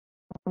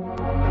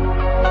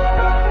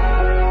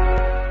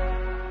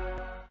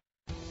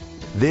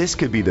This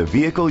could be the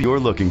vehicle you're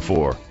looking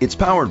for. It's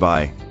powered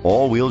by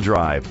all-wheel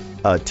drive,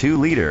 a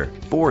 2-liter,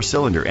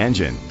 4-cylinder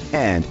engine,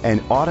 and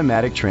an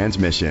automatic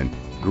transmission.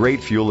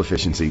 Great fuel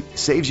efficiency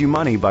saves you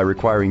money by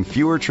requiring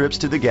fewer trips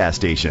to the gas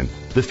station.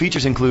 The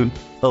features include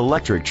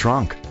electric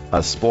trunk,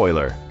 a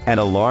spoiler, an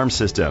alarm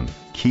system,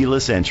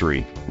 keyless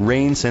entry,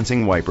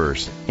 rain-sensing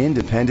wipers,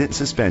 independent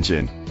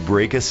suspension,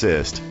 brake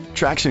assist,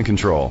 traction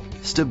control,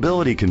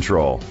 stability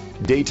control,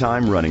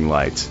 daytime running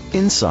lights.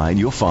 Inside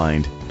you'll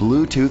find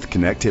Bluetooth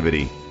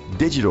connectivity,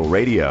 digital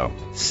radio,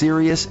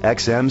 Sirius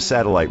XM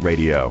satellite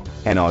radio,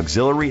 an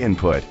auxiliary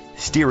input,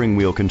 steering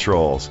wheel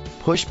controls,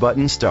 push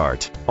button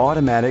start,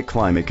 automatic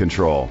climate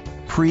control,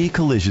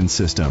 pre-collision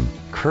system,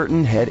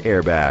 curtain head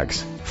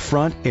airbags,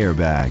 front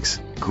airbags.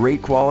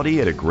 Great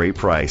quality at a great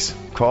price.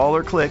 Call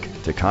or click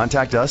to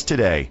contact us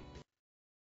today.